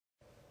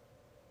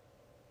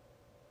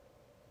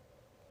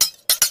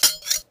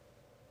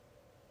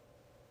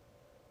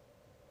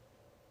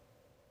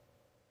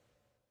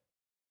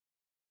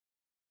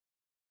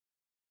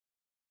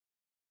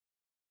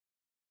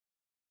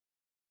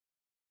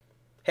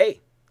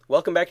Hey,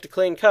 welcome back to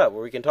Clean Cut,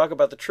 where we can talk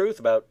about the truth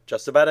about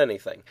just about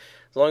anything,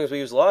 as long as we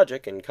use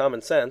logic and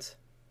common sense.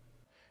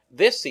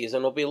 This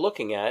season we'll be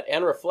looking at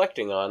and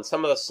reflecting on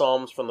some of the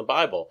Psalms from the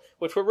Bible,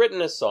 which were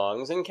written as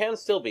songs and can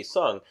still be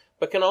sung,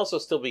 but can also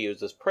still be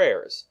used as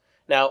prayers.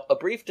 Now, a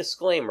brief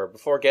disclaimer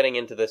before getting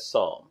into this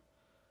psalm.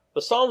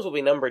 The Psalms will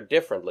be numbered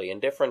differently in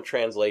different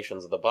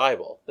translations of the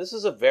Bible. This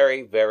is a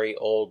very, very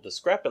old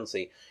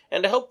discrepancy,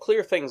 and to help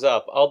clear things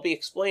up, I'll be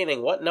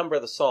explaining what number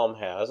the Psalm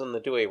has in the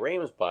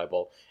Douay-Rheims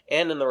Bible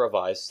and in the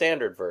Revised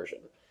Standard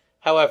Version.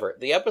 However,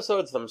 the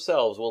episodes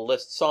themselves will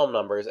list Psalm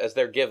numbers as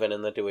they're given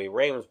in the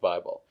Douay-Rheims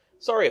Bible.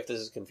 Sorry if this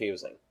is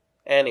confusing.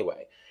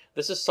 Anyway,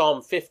 this is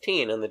Psalm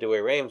 15 in the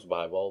Douay-Rheims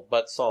Bible,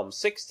 but Psalm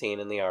 16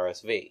 in the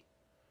RSV.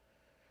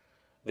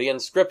 The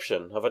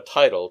inscription of a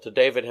title to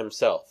David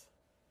himself.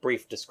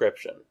 Brief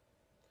description.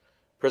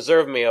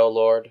 Preserve me, O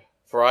Lord,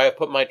 for I have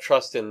put my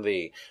trust in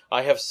thee.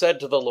 I have said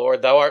to the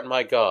Lord, Thou art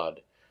my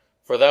God,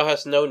 for thou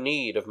hast no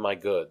need of my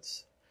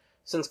goods.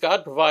 Since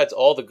God provides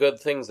all the good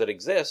things that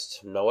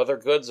exist, no other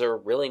goods are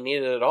really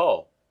needed at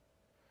all.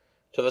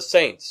 To the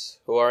saints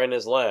who are in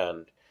his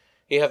land,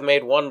 he hath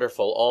made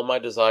wonderful all my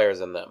desires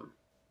in them.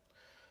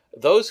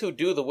 Those who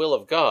do the will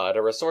of God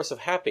are a source of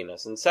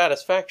happiness and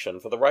satisfaction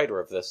for the writer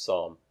of this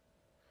psalm.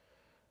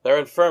 Their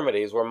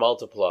infirmities were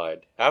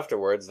multiplied.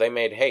 Afterwards they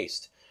made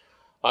haste.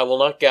 I will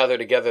not gather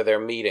together their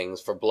meetings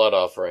for blood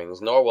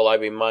offerings, nor will I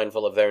be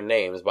mindful of their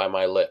names by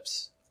my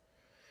lips.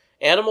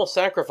 Animal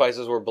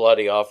sacrifices were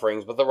bloody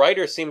offerings, but the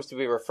writer seems to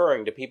be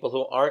referring to people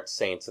who aren't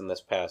saints in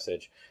this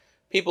passage,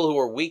 people who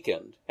were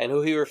weakened, and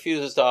who he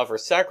refuses to offer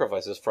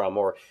sacrifices from,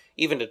 or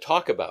even to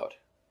talk about.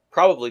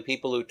 Probably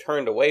people who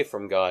turned away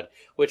from God,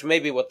 which may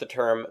be what the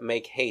term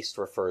make haste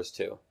refers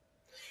to.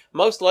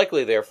 Most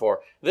likely,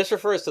 therefore, this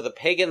refers to the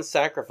pagan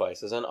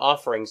sacrifices and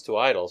offerings to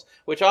idols,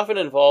 which often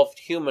involved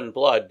human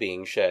blood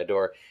being shed,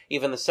 or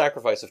even the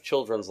sacrifice of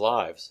children's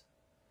lives.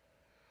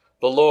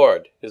 The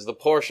Lord is the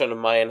portion of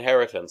my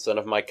inheritance and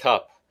of my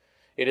cup.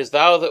 It is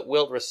thou that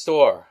wilt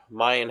restore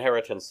my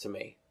inheritance to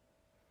me.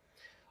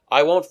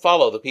 I won't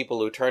follow the people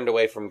who turned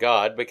away from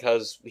God,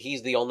 because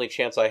he's the only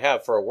chance I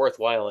have for a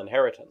worthwhile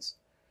inheritance.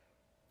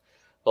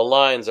 The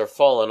lines are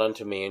fallen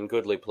unto me in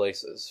goodly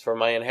places, for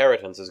my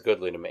inheritance is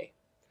goodly to me.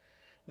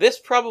 This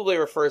probably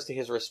refers to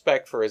his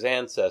respect for his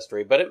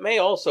ancestry, but it may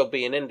also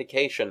be an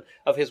indication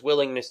of his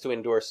willingness to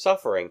endure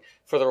suffering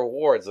for the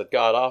rewards that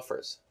God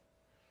offers.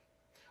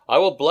 I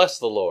will bless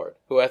the Lord,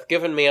 who hath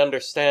given me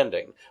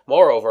understanding.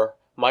 Moreover,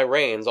 my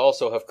reins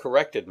also have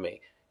corrected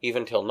me,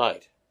 even till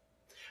night.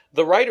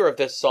 The writer of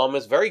this psalm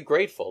is very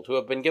grateful to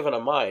have been given a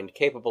mind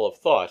capable of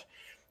thought,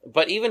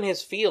 but even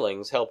his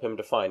feelings help him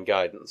to find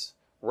guidance.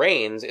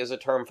 Reins is a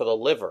term for the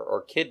liver or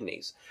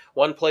kidneys,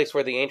 one place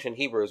where the ancient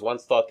Hebrews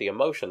once thought the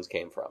emotions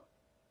came from.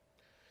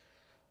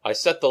 I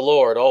set the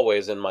Lord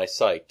always in my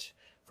sight,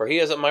 for he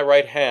is at my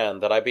right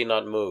hand, that I be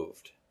not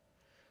moved.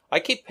 I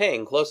keep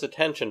paying close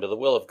attention to the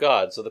will of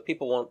God, so that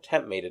people won't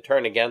tempt me to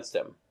turn against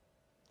him.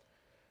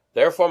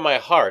 Therefore my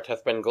heart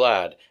hath been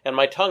glad, and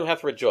my tongue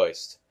hath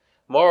rejoiced.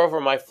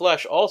 Moreover my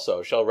flesh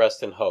also shall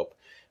rest in hope,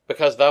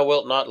 because thou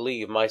wilt not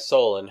leave my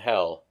soul in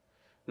hell,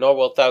 nor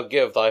wilt thou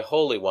give thy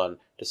Holy One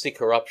to see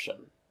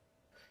corruption.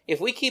 If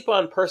we keep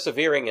on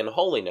persevering in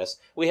holiness,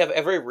 we have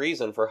every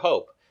reason for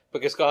hope,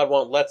 because God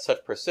won't let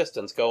such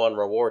persistence go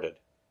unrewarded.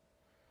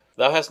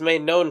 Thou hast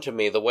made known to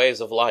me the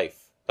ways of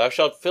life. Thou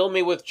shalt fill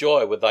me with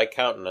joy with thy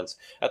countenance.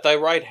 At thy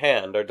right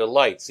hand are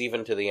delights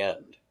even to the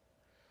end.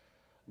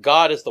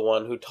 God is the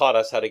one who taught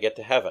us how to get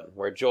to heaven,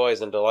 where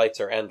joys and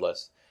delights are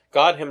endless.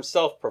 God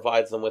himself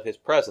provides them with his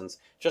presence,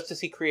 just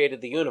as he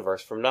created the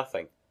universe from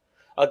nothing.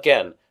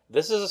 Again,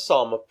 this is a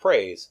psalm of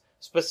praise,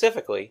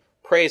 specifically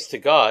praise to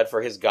God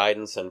for his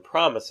guidance and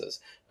promises,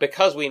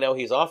 because we know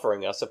he's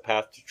offering us a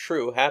path to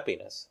true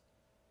happiness.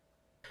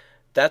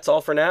 That's all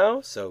for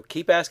now, so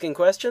keep asking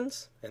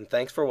questions, and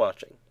thanks for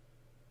watching.